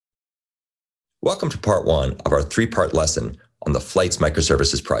Welcome to part one of our three-part lesson on the Flights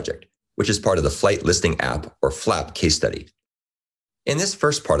Microservices project, which is part of the Flight Listing App, or FLApp, case study. In this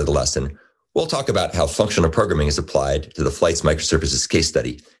first part of the lesson, we'll talk about how functional programming is applied to the Flights Microservices case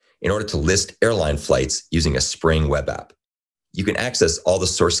study in order to list airline flights using a Spring web app. You can access all the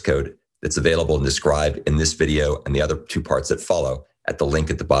source code that's available and described in this video and the other two parts that follow at the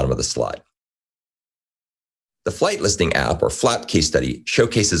link at the bottom of the slide. The Flight Listing App, or FLApp case study,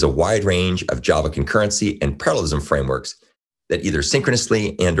 showcases a wide range of Java concurrency and parallelism frameworks that either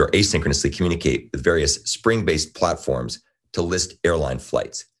synchronously and or asynchronously communicate with various Spring-based platforms to list airline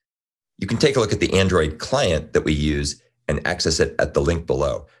flights. You can take a look at the Android client that we use and access it at the link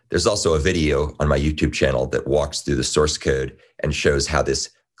below. There's also a video on my YouTube channel that walks through the source code and shows how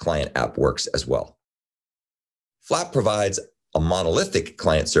this client app works as well. FLApp provides a monolithic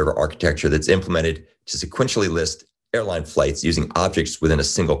client-server architecture that's implemented to sequentially list airline flights using objects within a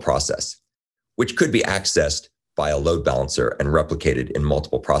single process, which could be accessed by a load balancer and replicated in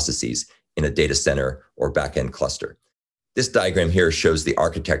multiple processes in a data center or backend cluster. This diagram here shows the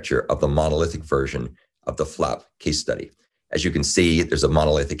architecture of the monolithic version of the FLApp case study. As you can see, there's a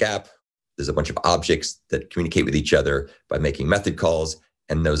monolithic app. There's a bunch of objects that communicate with each other by making method calls,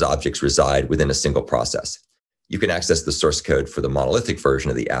 and those objects reside within a single process. You can access the source code for the monolithic version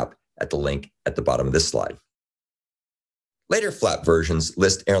of the app at the link at the bottom of this slide. Later FLApp versions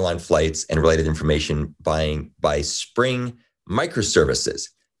list airline flights and related information by Spring microservices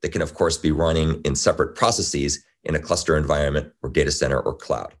that can, of course, be running in separate processes in a cluster environment or data center or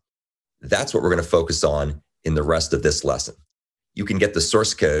cloud. That's what we're going to focus on in the rest of this lesson. You can get the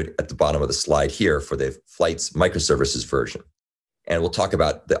source code at the bottom of the slide here for the Flights microservices version. And we'll talk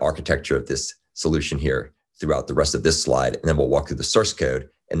about the architecture of this solution here throughout the rest of this slide, and then we'll walk through the source code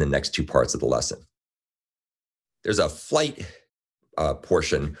in the next two parts of the lesson. There's a flight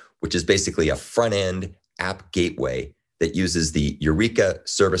portion, which is basically a front-end app gateway that uses the Eureka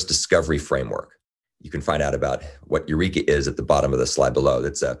service discovery framework. You can find out about what Eureka is at the bottom of the slide below.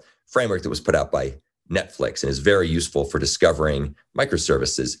 That's a framework that was put out by Netflix and is very useful for discovering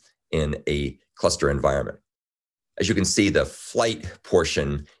microservices in a cluster environment. As you can see, the flight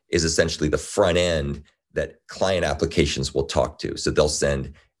portion is essentially the front end that client applications will talk to. So they'll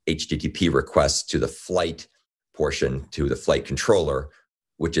send HTTP requests to the flight portion, to the flight controller,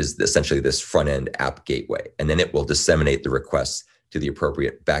 which is essentially this front-end app gateway. And then it will disseminate the requests to the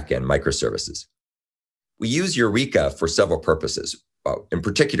appropriate backend microservices. We use Eureka for several purposes. In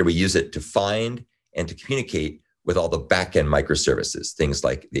particular, we use it to find and to communicate with all the backend microservices, things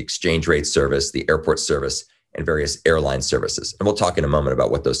like the exchange rate service, the airport service, and various airline services. And we'll talk in a moment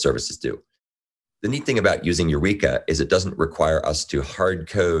about what those services do. The neat thing about using Eureka is it doesn't require us to hard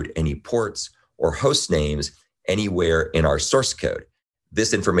code any ports or host names anywhere in our source code.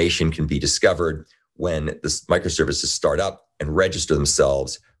 This information can be discovered when the microservices start up and register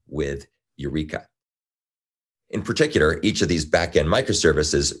themselves with Eureka. In particular, each of these backend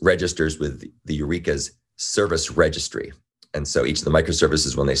microservices registers with the Eureka's service registry. And so each of the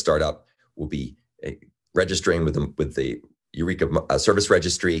microservices, when they start up, will be registering with the Eureka service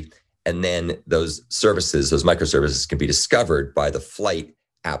registry. And then those services, those microservices, can be discovered by the flight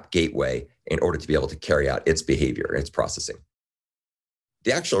app gateway in order to be able to carry out its behavior, its processing.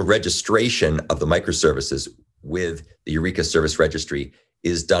 The actual registration of the microservices with the Eureka service registry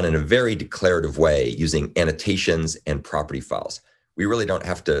is done in a very declarative way using annotations and property files. We really don't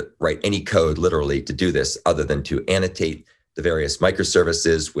have to write any code literally to do this other than to annotate the various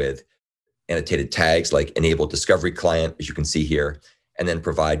microservices with annotated tags like enable discovery client, as you can see here, and then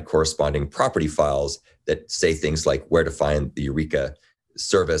provide corresponding property files that say things like where to find the Eureka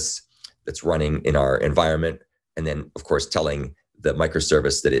service that's running in our environment, and then, of course, telling the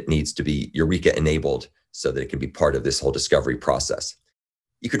microservice that it needs to be Eureka enabled so that it can be part of this whole discovery process.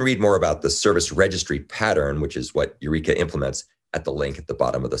 You can read more about the service registry pattern, which is what Eureka implements, at the link at the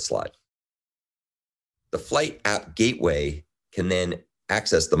bottom of the slide. The Flight App Gateway can then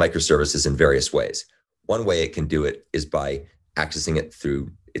access the microservices in various ways. One way it can do it is by accessing it through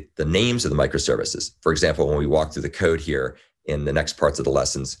the names of the microservices. For example, when we walk through the code here in the next parts of the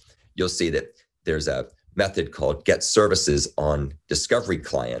lessons, you'll see that there's a method called getServices on discovery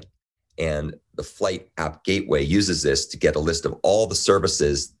client, and the Flight App Gateway uses this to get a list of all the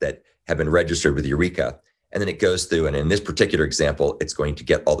services that have been registered with Eureka. And then it goes through, and in this particular example, it's going to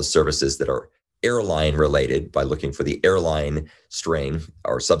get all the services that are airline related by looking for the airline string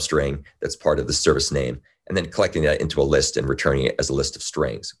or substring that's part of the service name, and then collecting that into a list and returning it as a list of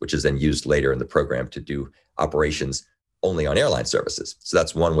strings, which is then used later in the program to do operations only on airline services. So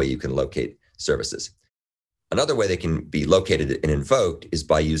that's one way you can locate services. Another way they can be located and invoked is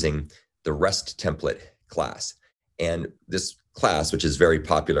by using the REST template class. And this class, which is very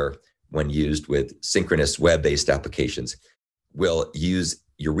popular when used with synchronous web-based applications, will use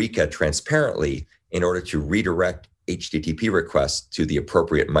Eureka transparently in order to redirect HTTP requests to the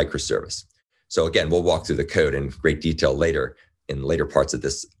appropriate microservice. So again, we'll walk through the code in great detail later in later parts of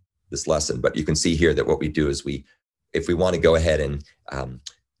this lesson. But you can see here that what we do is if we want to go ahead and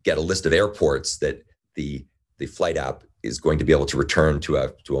get a list of airports that the flight app is going to be able to return to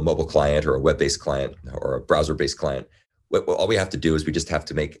a mobile client or a web-based client or a browser-based client, all we have to do is we just have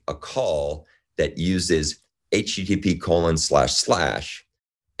to make a call that uses http://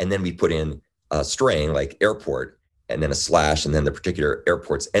 and then we put in a string like airport and then a slash and then the particular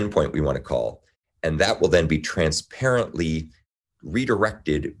airport's endpoint we want to call. And that will then be transparently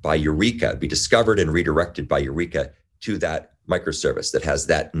redirected by Eureka, be discovered and redirected by Eureka to that microservice that has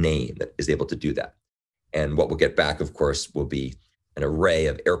that name that is able to do that. And what we'll get back, of course, will be an array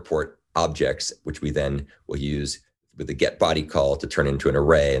of airport objects, which we then will use with the get body call to turn into an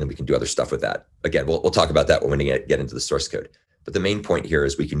array, and then we can do other stuff with that. Again, we'll talk about that when we get into the source code. But the main point here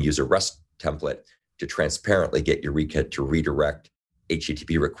is we can use a REST template to transparently get Eureka to redirect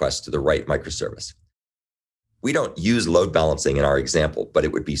HTTP requests to the right microservice. We don't use load balancing in our example, but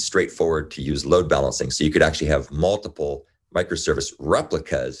it would be straightforward to use load balancing. So you could actually have multiple microservice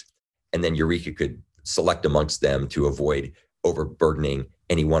replicas, and then Eureka could select amongst them to avoid overburdening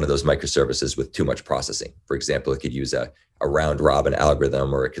any one of those microservices with too much processing. For example, it could use a round robin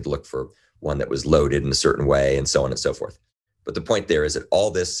algorithm, or it could look for one that was loaded in a certain way, and so on and so forth. But the point there is that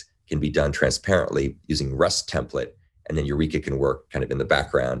all this can be done transparently using REST template, and then Eureka can work kind of in the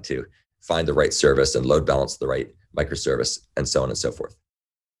background to find the right service and load balance the right microservice, and so on and so forth.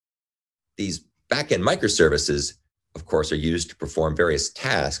 These backend microservices, of course, are used to perform various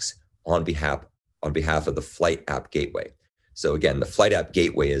tasks on behalf of the flight app gateway. So again, the flight app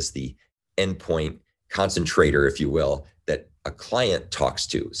gateway is the endpoint concentrator, if you will, that a client talks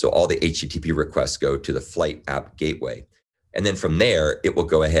to. So all the HTTP requests go to the flight app gateway. And then from there, it will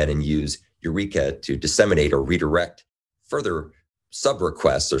go ahead and use Eureka to disseminate or redirect further sub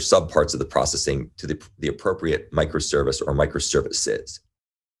requests or sub parts of the processing to the appropriate microservice or microservices.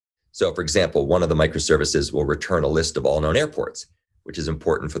 So for example, one of the microservices will return a list of all known airports, which is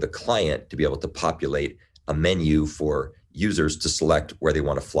important for the client to be able to populate a menu for users to select where they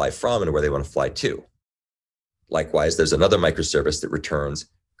want to fly from and where they want to fly to. Likewise, there's another microservice that returns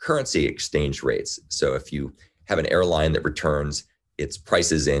currency exchange rates. So if you have an airline that returns its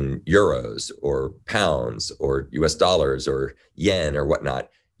prices in euros or pounds or US dollars or yen or whatnot,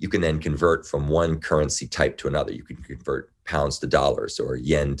 you can then convert from one currency type to another. You can convert pounds to dollars or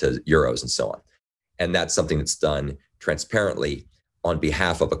yen to euros and so on. And that's something that's done transparently on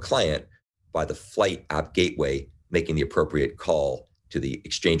behalf of a client by the flight app gateway making the appropriate call to the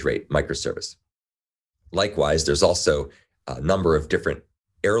exchange rate microservice. Likewise, there's also a number of different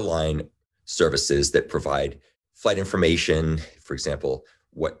airline services that provide flight information, for example,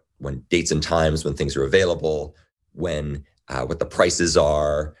 when dates and times when things are available, what the prices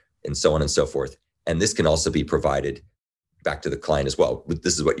are, and so on and so forth. And this can also be provided back to the client as well.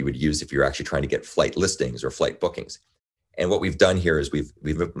 This is what you would use if you're actually trying to get flight listings or flight bookings. And what we've done here is we've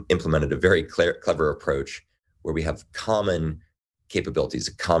implemented a very clever approach where we have common capabilities,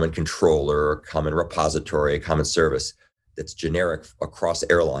 a common controller, a common repository, a common service that's generic across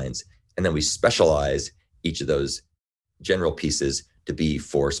airlines. And then we specialize each of those general pieces to be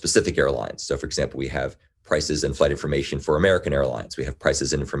for specific airlines. So for example, we have prices and flight information for American Airlines. We have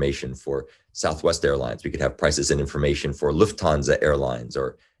prices and information for Southwest Airlines. We could have prices and information for Lufthansa Airlines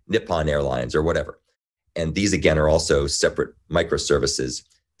or Nippon Airlines or whatever. And these, again, are also separate microservices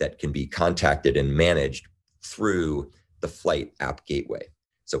that can be contacted and managed through the flight app gateway.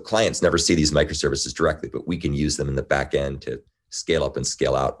 So clients never see these microservices directly, but we can use them in the back end to scale up and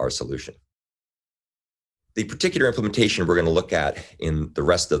scale out our solution. The particular implementation we're going to look at in the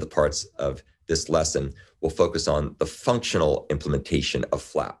rest of the parts of this lesson will focus on the functional implementation of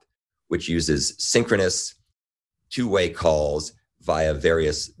FLApp, which uses synchronous two-way calls via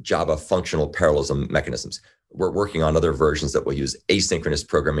various Java functional parallelism mechanisms. We're working on other versions that will use asynchronous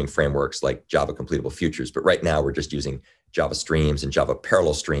programming frameworks like Java Completable Futures, but right now we're just using Java Streams and Java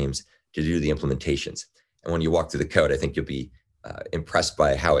Parallel Streams to do the implementations. And when you walk through the code, I think you'll be impressed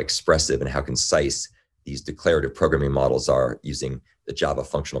by how expressive and how concise these declarative programming models are using the Java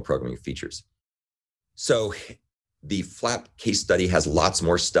functional programming features. So the FLApp case study has lots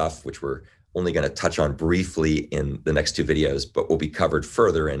more stuff, which we're only going to touch on briefly in the next two videos, but will be covered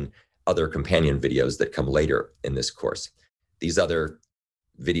further in other companion videos that come later in this course. These other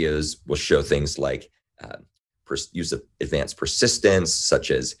videos will show things like use of advanced persistence, such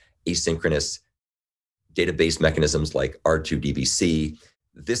as asynchronous database mechanisms like R2DBC.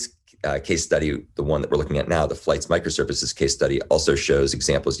 This case study, the one that we're looking at now, the flights-microservices case study, also shows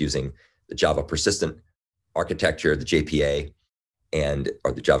examples using the Java persistent architecture, the JPA,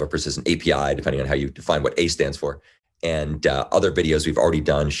 or the Java persistent API, depending on how you define what A stands for. And other videos we've already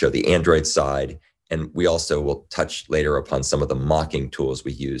done show the Android side. And we also will touch later upon some of the mocking tools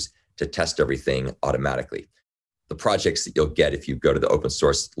we use to test everything automatically. The projects that you'll get if you go to the open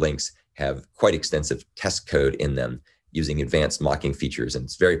source links have quite extensive test code in them using advanced mocking features. And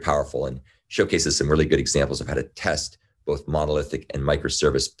it's very powerful and showcases some really good examples of how to test both monolithic and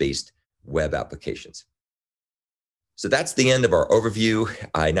microservice-based web applications. So that's the end of our overview.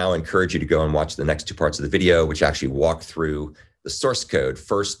 I now encourage you to go and watch the next two parts of the video, which actually walk through the source code.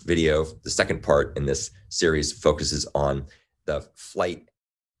 First video, the second part in this series focuses on the flight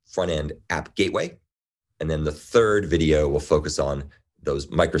front-end app gateway. And then the third video will focus on those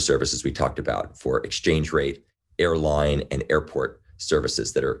microservices we talked about for exchange rate, airline, and airport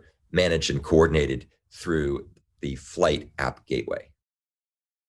services that are managed and coordinated through the flight app gateway.